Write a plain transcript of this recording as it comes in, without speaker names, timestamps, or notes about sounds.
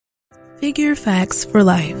Figure Facts for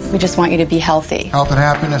Life. We just want you to be healthy. Health and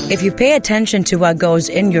happiness. If you pay attention to what goes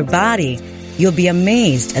in your body, you'll be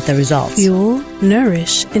amazed at the results. Fuel,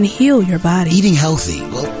 nourish, and heal your body. Eating healthy,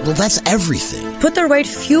 well, that's everything. Put the right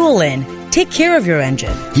fuel in. Take care of your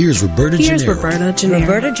engine. Here's Roberta Gennaro.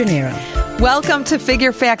 Roberta Gennaro. Welcome to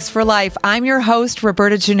Figure Facts for Life. I'm your host,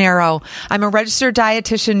 Roberta Gennaro. I'm a registered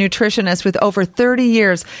dietitian nutritionist with over 30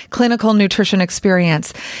 years clinical nutrition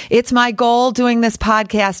experience. It's my goal doing this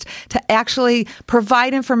podcast to actually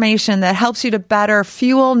provide information that helps you to better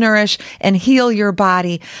fuel, nourish, and heal your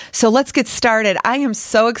body. So let's get started. I am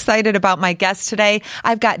so excited about my guest today.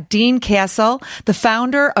 I've got Dean Kasal, the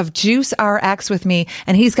founder of JuiceRx, with me,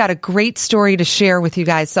 and he's got a great story to share with you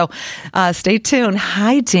guys. So stay tuned.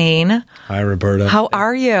 Hi, Dean. Hi, Roberta. How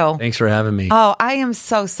are you? Thanks for having me. Oh, I am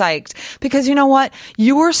so psyched because you know what?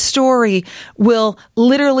 Your story will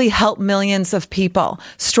literally help millions of people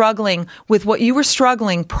struggling with what you were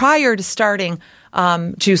struggling prior to starting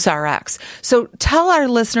JuiceRx. So tell our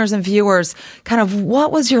listeners and viewers kind of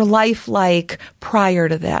what was your life like prior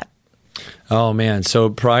to that? Oh, man. So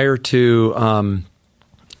prior to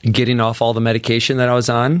getting off all the medication that I was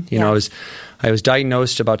on, you know, I was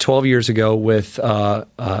diagnosed about 12 years ago with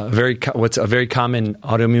what's a very common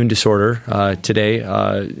autoimmune disorder today.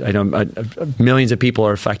 I know millions of people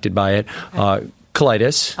are affected by it.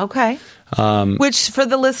 Colitis. Okay. Which, for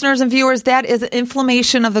the listeners and viewers, that is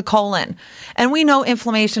inflammation of the colon. And we know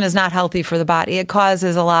inflammation is not healthy for the body. It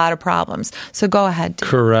causes a lot of problems. So go ahead.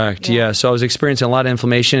 Correct. Yeah. So I was experiencing a lot of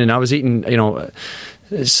inflammation, and I was eating,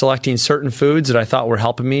 selecting certain foods that I thought were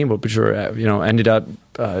helping me, which were, ended up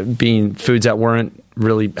being foods that weren't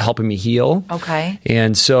really helping me heal. Okay.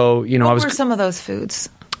 And so, what were some of those foods?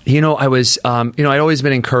 I was, I'd always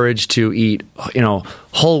been encouraged to eat,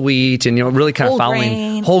 whole wheat and, really kind of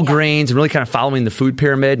following whole grains and really kind of following the food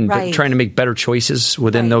pyramid and trying to make better choices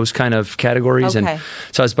within those kind of categories. Okay. And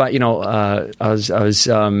so I was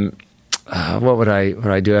what would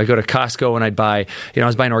I do? I go to Costco and I'd buy, I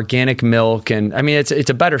was buying organic milk, and I mean it's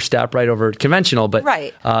a better step right over conventional, but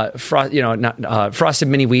frosted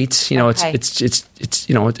mini wheats.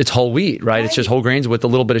 It's whole wheat, right? It's just whole grains with a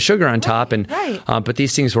little bit of sugar on top, and but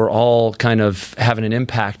these things were all kind of having an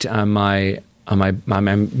impact on my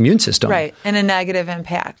immune system. Right, and a negative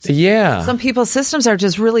impact. Yeah. Some people's systems are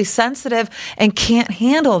just really sensitive and can't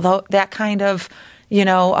handle that kind of,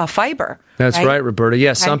 fiber. That's right, Roberta.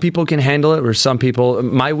 Yeah, some people can handle it, or some people.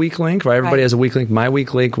 My weak link, right? Everybody has a weak link. My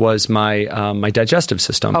weak link was my my digestive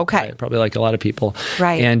system. Okay, right? Probably like a lot of people.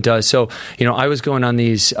 Right. And so I was going on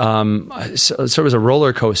these. So it was a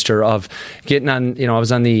roller coaster of getting on. I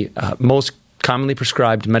was on the most commonly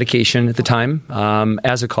prescribed medication at the time,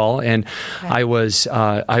 Azicol, and I was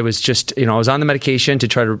just I was on the medication to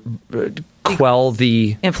try to quell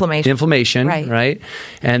the inflammation, right?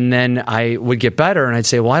 And then I would get better, and I'd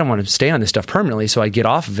say, well, I don't want to stay on this stuff permanently, so I'd get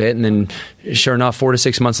off of it, and then sure enough, 4 to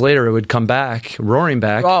 6 months later, it would come back, roaring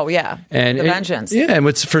back. Oh, yeah. And the vengeance.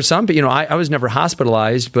 And for some people, I was never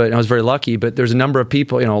hospitalized, but I was very lucky, but there's a number of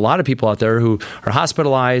people, a lot of people out there who are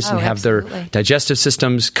hospitalized and have their digestive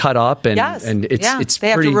systems cut up, and it's they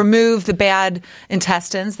have to remove the bad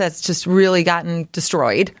intestines that's just really gotten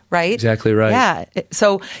destroyed, right? Exactly right. Yeah.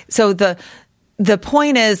 So the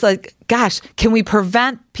point is, like, gosh, can we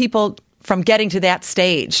prevent people from getting to that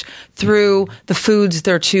stage through the foods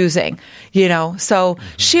they're choosing? So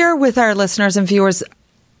share with our listeners and viewers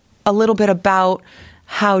a little bit about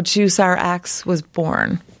how JuiceRx was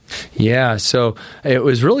born. Yeah, so it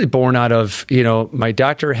was really born out of, my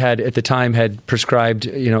doctor at the time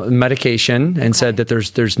prescribed, medication and said that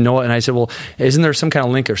there's no, and I said, well, isn't there some kind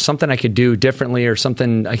of link or something I could do differently or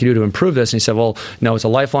something I could do to improve this? And he said, well, no, it's a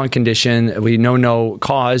lifelong condition. We know no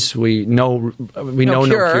cause. We know no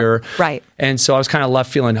cure. Right. And so I was kind of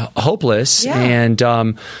left feeling hopeless. Yeah. And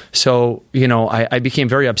so, I became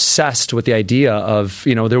very obsessed with the idea of,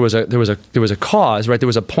 there was a cause, right? There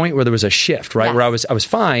was a point where there was a shift, right? Yes. Where I was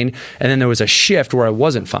fine. And then there was a shift where I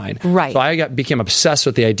wasn't fine. Right. So I became obsessed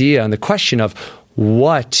with the idea and the question of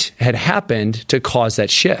what had happened to cause that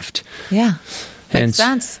shift. Yeah. Makes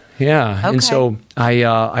sense. Yeah. Okay. And so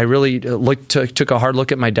I really took a hard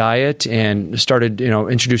look at my diet and started,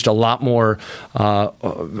 introduced a lot more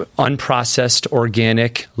unprocessed,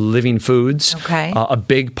 organic, living foods. Okay. A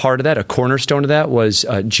big part of that, a cornerstone of that, was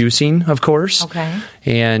juicing, of course. Okay.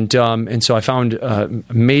 And so I found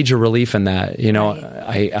major relief in that.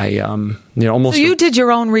 I almost. So you did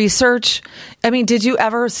your own research. I mean, did you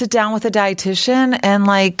ever sit down with a dietitian and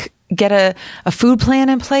get a food plan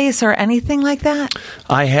in place or anything like that?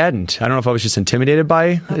 I hadn't. I don't know if I was just intimidated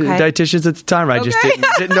by dietitians at the time. I just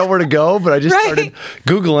didn't know where to go, but I just started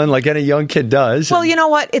Googling like any young kid does. Well, you know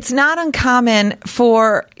what? It's not uncommon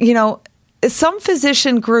for, some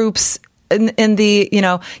physician groups in the,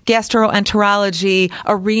 gastroenterology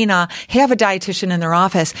arena have a dietitian in their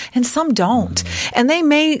office, and some don't. And they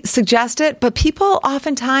may suggest it, but people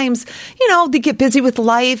oftentimes, they get busy with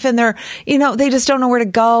life and they're, they just don't know where to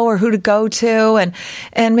go or who to go to.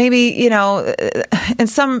 And maybe, in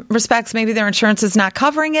some respects, maybe their insurance is not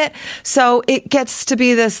covering it. So it gets to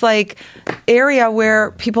be this like area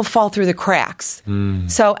where people fall through the cracks.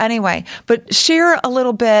 So anyway, but share a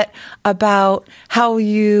little bit about how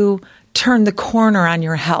you turned the corner on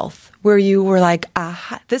your health, where you were like,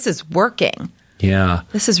 this is working. Yeah.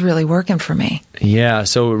 This is really working for me. Yeah.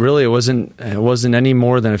 So really it wasn't any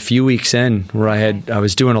more than a few weeks in where I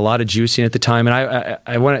was doing a lot of juicing at the time. And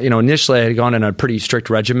I went, initially I had gone on a pretty strict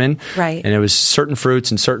regimen. Right. And it was certain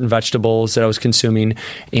fruits and certain vegetables that I was consuming.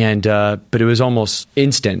 And, but it was almost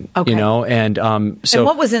instant, and, so. And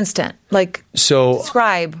what was instant?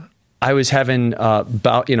 Describe. I was having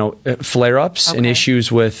flare-ups and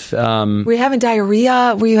issues with. Were you having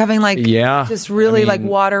diarrhea? Were you having just really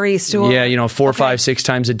watery stool? Yeah, 4, 5, 6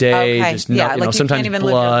 times a day. Okay. Just you sometimes can't even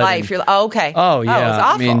blood. live your life. You're okay. Oh yeah. Oh, it's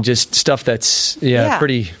awful. I mean, just stuff that's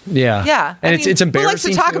pretty. Yeah. Yeah. And it's embarrassing. Who likes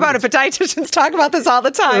to talk about it? But dietitians talk about this all the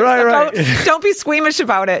time. Right. So don't be squeamish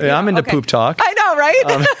about it. Yeah, I'm into poop talk. I know, right?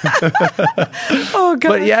 Oh god.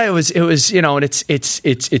 But yeah, it was and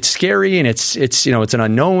it's scary and it's an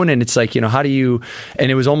unknown and it's like how do you. And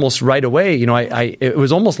it was almost right away, it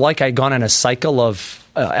was almost like I'd gone on a cycle of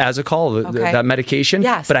Azicol, that medication,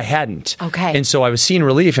 but I hadn't. Okay. And so I was seeing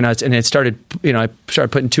relief and it started, I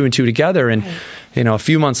started putting 2 and 2 together and, a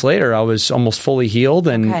few months later I was almost fully healed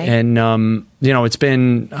and it's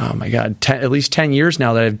been, oh my God, at least 10 years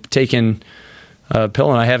now that I've taken a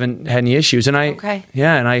pill and I haven't had any issues. And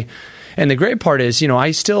and the great part is, I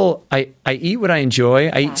eat what I enjoy.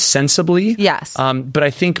 I eat sensibly. Yes. But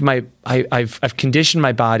I think I've conditioned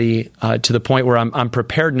my body to the point where I'm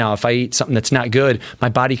prepared now. If I eat something that's not good, my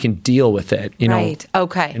body can deal with it. Right.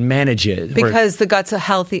 Okay. And manage it. Because the gut's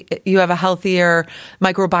you have a healthier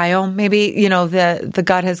microbiome. Maybe the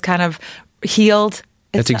gut has kind of healed.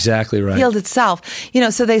 That's exactly right. Healed itself.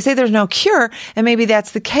 So they say there's no cure, and maybe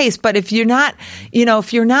that's the case. But if you're not,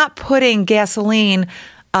 if you're not putting gasoline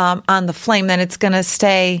on the flame, then it's going to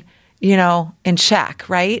stay, in check,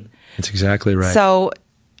 right? That's exactly right. So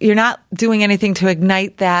you're not doing anything to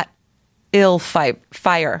ignite that ill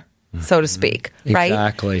fire, so to speak, right?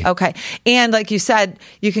 Exactly. Okay. And like you said,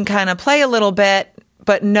 you can kind of play a little bit,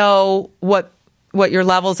 but know what your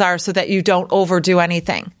levels are so that you don't overdo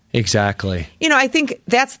anything. Exactly. I think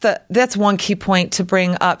that's one key point to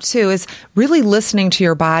bring up too, is really listening to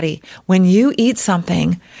your body. When you eat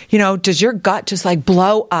something, does your gut just like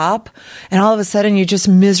blow up and all of a sudden you're just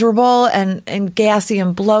miserable and gassy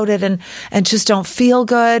and bloated and just don't feel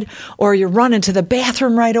good, or you're running to the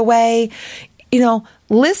bathroom right away?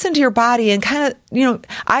 Listen to your body and kind of,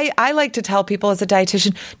 I like to tell people as a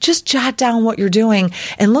dietitian, just jot down what you're doing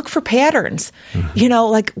and look for patterns.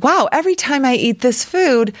 Wow, every time I eat this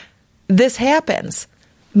food, this happens.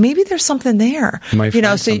 Maybe there's something there. You might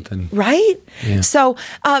find something. Right? Yeah. So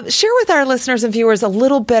share with our listeners and viewers a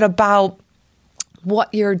little bit about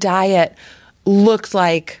what your diet looks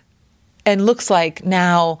like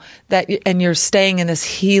now and you're staying in this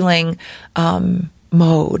healing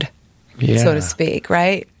mode. Yeah. So to speak,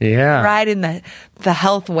 right? Yeah. Riding the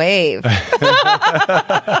health wave. That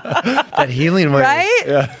healing wave. Right?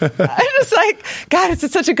 Yeah. I'm just like, God, it's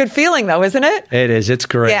such a good feeling though, isn't it? It is. It's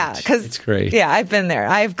great. Yeah. It's great. Yeah, I've been there.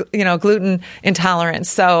 I have, gluten intolerance.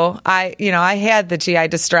 So I had the GI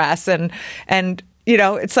distress and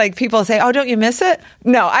it's like people say, oh, don't you miss it?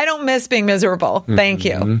 No, I don't miss being miserable. Thank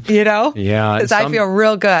you. Yeah. Because I feel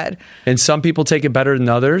real good. And some people take it better than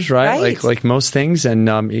others, right? Like most things.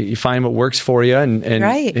 And you find what works for you. And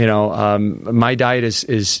right. My diet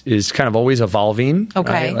is kind of always evolving.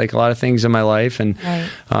 Okay. Right? Like a lot of things in my life. And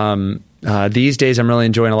these days I'm really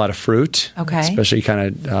enjoying a lot of fruit. Okay. Especially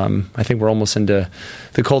kind of, I think we're almost into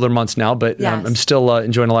the colder months now, but yes. I'm still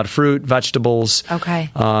enjoying a lot of fruit, vegetables. Okay.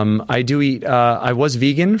 I do eat, I was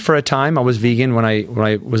vegan for a time. I was vegan when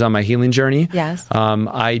I was on my healing journey. Yes.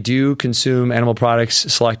 I do consume animal products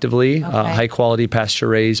selectively, high quality pasture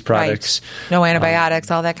raised products. Right. No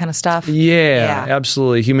antibiotics, all that kind of stuff. Yeah,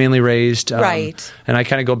 absolutely. Humanely raised. Right. And I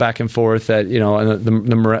kind of go back and forth that,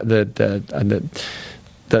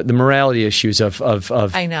 the morality issues of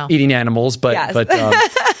I know. eating animals, but yes.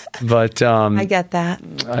 but I get that.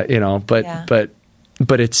 but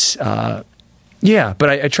but it's, but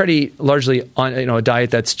I try to eat largely on a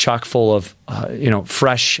diet that's chock full of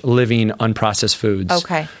fresh, living, unprocessed foods.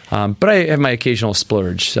 Okay. But I have my occasional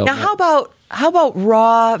splurge. So now, how about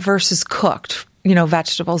raw versus cooked?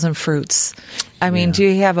 Vegetables and fruits. I mean, do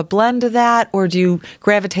you have a blend of that, or do you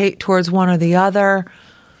gravitate towards one or the other?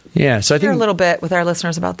 Yeah, so I think a little bit with our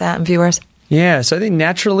listeners about that and viewers. Yeah, so I think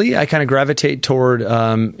naturally I kind of gravitate toward,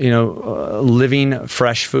 living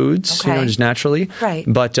fresh foods, just naturally. Right.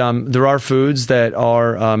 But there are foods that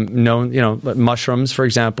are known, mushrooms, for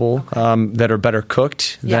example, that are better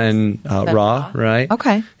cooked than raw, right?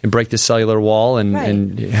 Okay. And break the cellular wall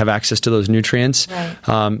and have access to those nutrients.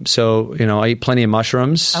 Right. So, I eat plenty of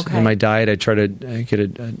mushrooms in my diet. I try to get a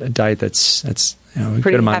diet that's pretty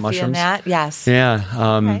good amount of hefty mushrooms. in that, yes.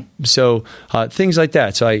 Yeah. So things like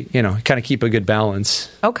that. So I, kind of keep a good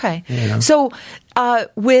balance. Okay. So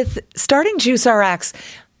with starting JuiceRx,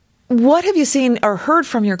 what have you seen or heard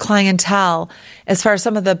from your clientele as far as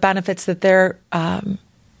some of the benefits that they're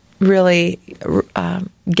really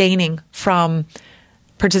gaining from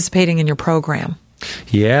participating in your program?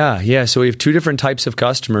 Yeah. So we have two different types of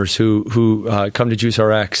customers who come to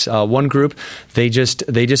JuiceRx. One group, they just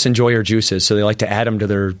enjoy our juices, so they like to add them to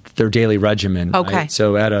their daily regimen. Okay. Right?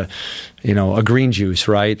 So add a green juice,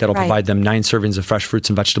 right? That'll provide them 9 servings of fresh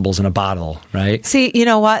fruits and vegetables in a bottle, right? See, you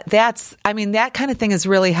know what? That kind of thing is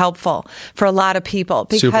really helpful for a lot of people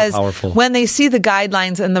because super powerful. When they see the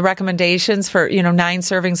guidelines and the recommendations for 9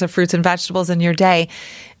 servings of fruits and vegetables in your day,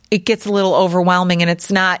 it gets a little overwhelming, and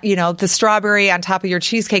it's not, the strawberry on top of your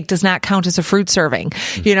cheesecake does not count as a fruit serving.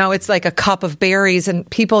 It's like a cup of berries, and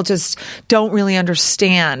people just don't really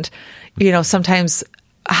understand, sometimes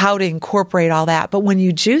how to incorporate all that. But when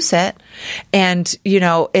you juice it and,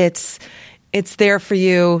 it's there for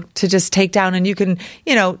you to just take down, and you can,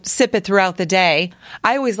 sip it throughout the day.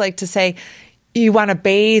 I always like to say, you want to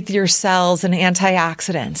bathe your cells in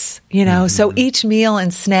antioxidants, so each meal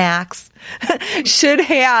and snacks should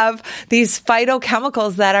have these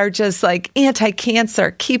phytochemicals that are just like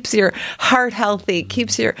anti-cancer, keeps your heart healthy,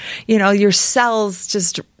 keeps your, your cells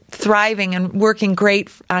just thriving and working great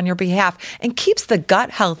on your behalf, and keeps the gut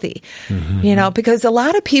healthy, because a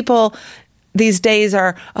lot of people these days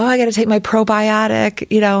are, I got to take my probiotic,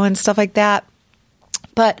 and stuff like that.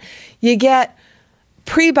 But you get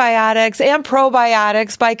prebiotics and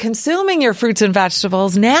probiotics by consuming your fruits and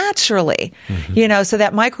vegetables naturally, so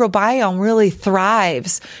that microbiome really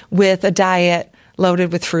thrives with a diet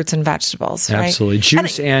loaded with fruits and vegetables. Right? Absolutely.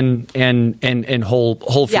 Juice and whole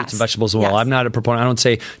fruits and vegetables as well. Yes. I'm not a proponent. I don't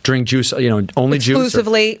say drink juice, only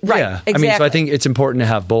exclusively, juice. right. Yeah. Exactly. So I think it's important to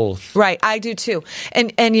have both. Right. I do too.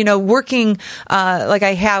 And working like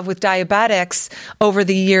I have with diabetics over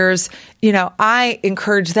the years, I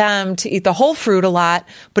encourage them to eat the whole fruit a lot.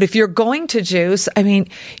 But if you're going to juice,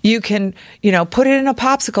 you can, put it in a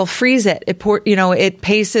popsicle, freeze it. It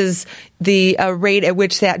paces the rate at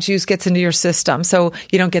which that juice gets into your system, so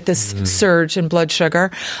you don't get this surge in blood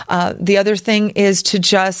sugar. The other thing is to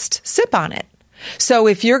just sip on it. So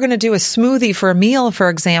if you're going to do a smoothie for a meal, for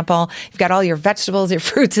example, you've got all your vegetables, your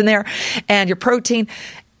fruits in there, and your protein,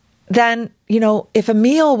 then, if a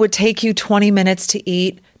meal would take you 20 minutes to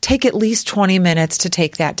eat, take at least 20 minutes to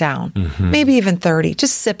take that down, maybe even 30.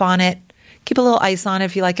 Just sip on it. Keep a little ice on it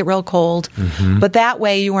if you like it real cold. But that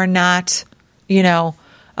way you are not,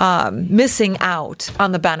 missing out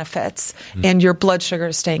on the benefits, and your blood sugar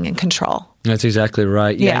is staying in control. That's exactly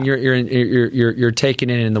right. Yeah, and you're taking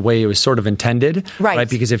it in the way it was sort of intended, right?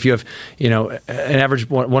 Because if you have, an average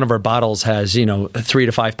one of our bottles has 3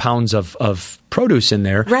 to 5 pounds of produce in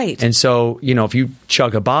there, right? And so if you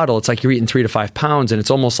chug a bottle, it's like you're eating 3 to 5 pounds, and it's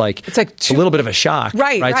almost like a little bit of a shock,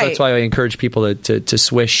 right? So that's why I encourage people to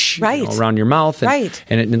swish around your mouth,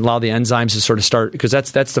 and allow the enzymes to sort of start, because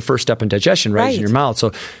that's the first step in digestion, right? Is in your mouth.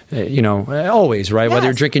 So always, right? Yes. Whether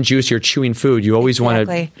you're drinking juice or you're chewing food, you always want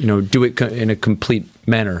to do it in a complete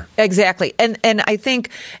manner. Exactly. And I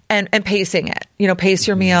think, and pacing it, pace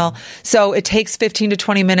your meal. So it takes 15 to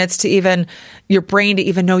 20 minutes to your brain to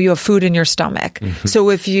even know you have food in your stomach. So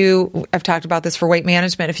I've talked about this for weight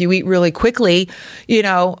management. If you eat really quickly,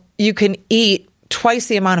 you can eat twice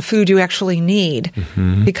the amount of food you actually need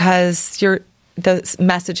because the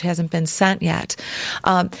message hasn't been sent yet.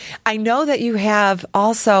 I know that you have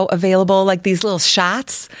also available like these little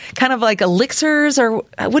shots, kind of like elixirs, or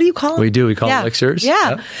what do you call them? We do. We call them elixirs.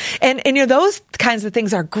 Yeah. Yep. And those kinds of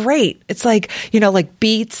things are great. It's like, like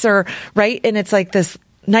beets right? And it's like this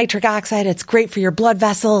nitric oxide. It's great for your blood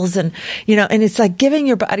vessels, and, and it's like giving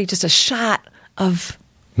your body just a shot of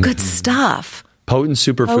good stuff. Potent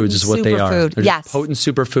superfoods is what they are. Superfood, They're yes. potent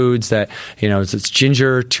superfoods that, it's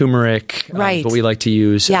ginger, turmeric, Right. what we like to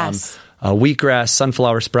use. Yes. Wheatgrass,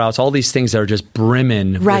 sunflower sprouts, all these things that are just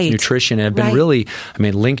brimming Right. with nutrition and have been Right. really,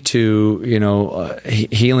 linked to,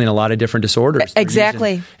 healing a lot of different disorders. They're used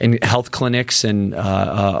Exactly. in health clinics and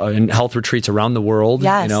health retreats around the world.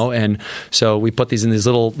 Yes. And so we put these in these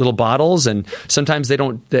little bottles, and sometimes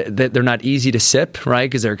they're not easy to sip, right?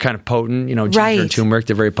 Because they're kind of potent, ginger Right. and turmeric,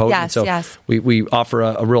 they're very potent. Yes, so yes. we offer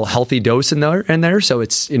a real healthy dose in there. So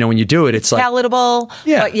it's, when you do it, it's like, Palatable,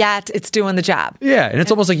 Yeah. but yet it's doing the job. yeah. And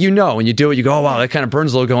it's almost like, when you do it, you go, oh, wow, that kind of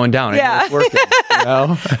burns a little going down. Yeah. I know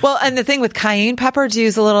it's working. Well, and the thing with cayenne pepper, do you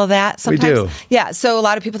use a little of that sometimes? do. Yeah. So a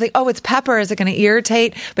lot of people think, oh, it's pepper. Is it going to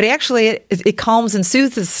irritate? But actually, it calms and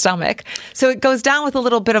soothes the stomach. So it goes down with a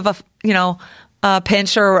little bit of a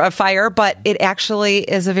pinch or a fire, but it actually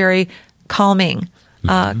is a very calming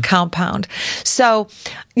compound. So,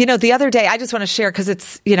 the other day, I just want to share because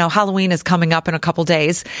it's, Halloween is coming up in a couple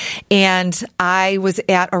days. And I was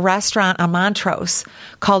at a restaurant on Montrose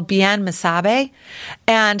called Bien Misabe.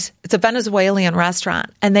 And it's a Venezuelan restaurant.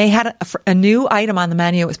 And they had a new item on the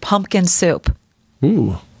menu. It was pumpkin soup.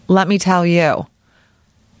 Ooh. Let me tell you,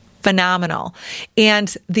 phenomenal.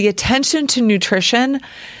 And the attention to nutrition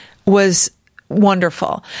was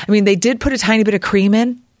wonderful. I mean, they did put a tiny bit of cream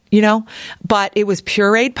in, but it was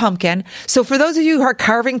pureed pumpkin. So for those of you who are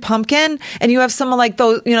carving pumpkin and you have some of like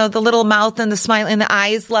those, the little mouth and the smile and the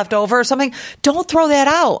eyes left over or something, don't throw that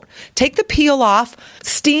out. Take the peel off,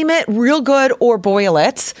 steam it real good or boil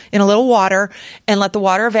it in a little water and let the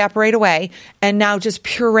water evaporate away. And now just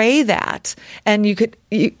puree that. And you could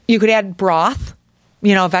add broth.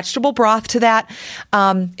 Vegetable broth to that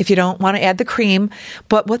if you don't want to add the cream.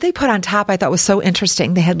 But what they put on top I thought was so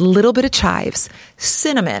interesting. They had a little bit of chives,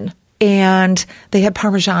 cinnamon, and they had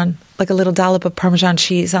Parmesan, like a little dollop of Parmesan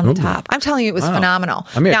cheese on the top. I'm telling you, it was phenomenal.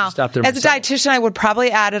 I may have now, to stop there as a myself. dietitian, I would probably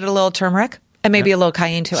added a little turmeric and maybe a little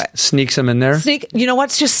cayenne to it. Sneak some in there. You know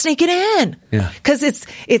what? Just sneak it in. Yeah. Because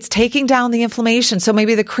it's taking down the inflammation. So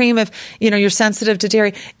maybe the cream, if you're sensitive to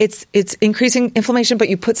dairy, it's increasing inflammation, but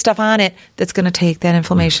you put stuff on it that's going to take that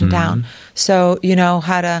inflation down. So you know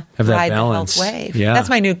how to Have that ride balance. the health wave. Yeah. That's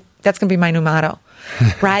going to be my new motto.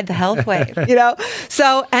 Ride the health wave.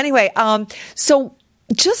 So anyway, so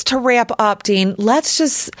just to wrap up, Dean, let's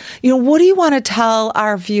just, what do you want to tell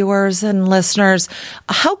our viewers and listeners?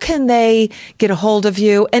 How can they get a hold of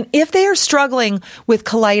you? And if they are struggling with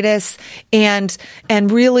colitis and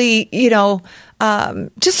really,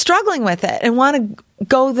 just struggling with it and want to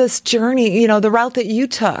go this journey, the route that you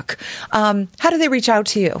took, how do they reach out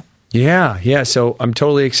to you? Yeah. So I'm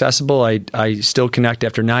totally accessible. I still connect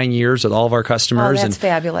after 9 years with all of our customers. Oh, that's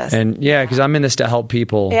fabulous. And because I'm in this to help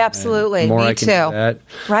people. Absolutely. The more Me I can too. do that.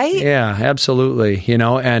 Right? Yeah, absolutely.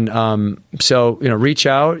 So reach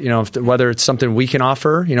out, whether it's something we can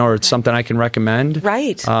offer, or it's something I can recommend.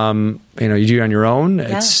 Right. You do it on your own.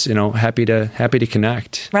 It's, happy to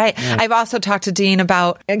connect. Right. Yeah. I've also talked to Dean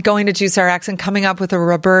about going to JuiceRx and coming up with a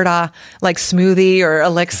Roberta like smoothie or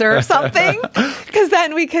elixir or something, because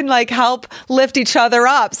then we can help lift each other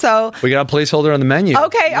up. So we got a placeholder on the menu.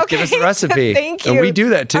 Okay. Give us the recipe. Thank you. And we do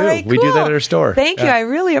that too. Right, We do that at our store. Thank you. I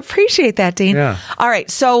really appreciate that, Dean. Yeah. All right.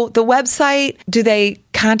 So the website, do they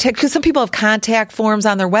contact, because some people have contact forms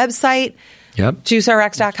on their website. Yep.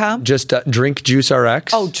 JuiceRx.com? Just drink JuiceRx.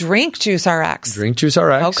 Oh, drink JuiceRx. Drink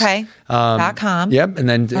JuiceRx. Okay. .com. Yep. And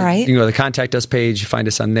then All right. you can go to the contact us page. Find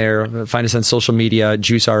us on there. Find us on social media,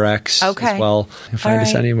 JuiceRx as well. You find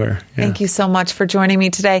us anywhere. Yeah. Thank you so much for joining me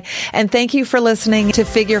today. And thank you for listening to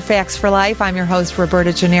Figure Facts for Life. I'm your host,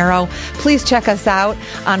 Roberta Gennaro. Please check us out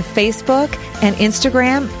on Facebook and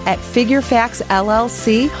Instagram at Figure Facts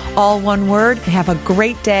LLC, all one word. Have a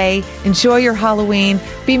great day. Enjoy your Halloween.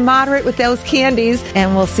 Be moderate with those candies,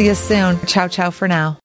 and we'll see you soon. Ciao, ciao for now.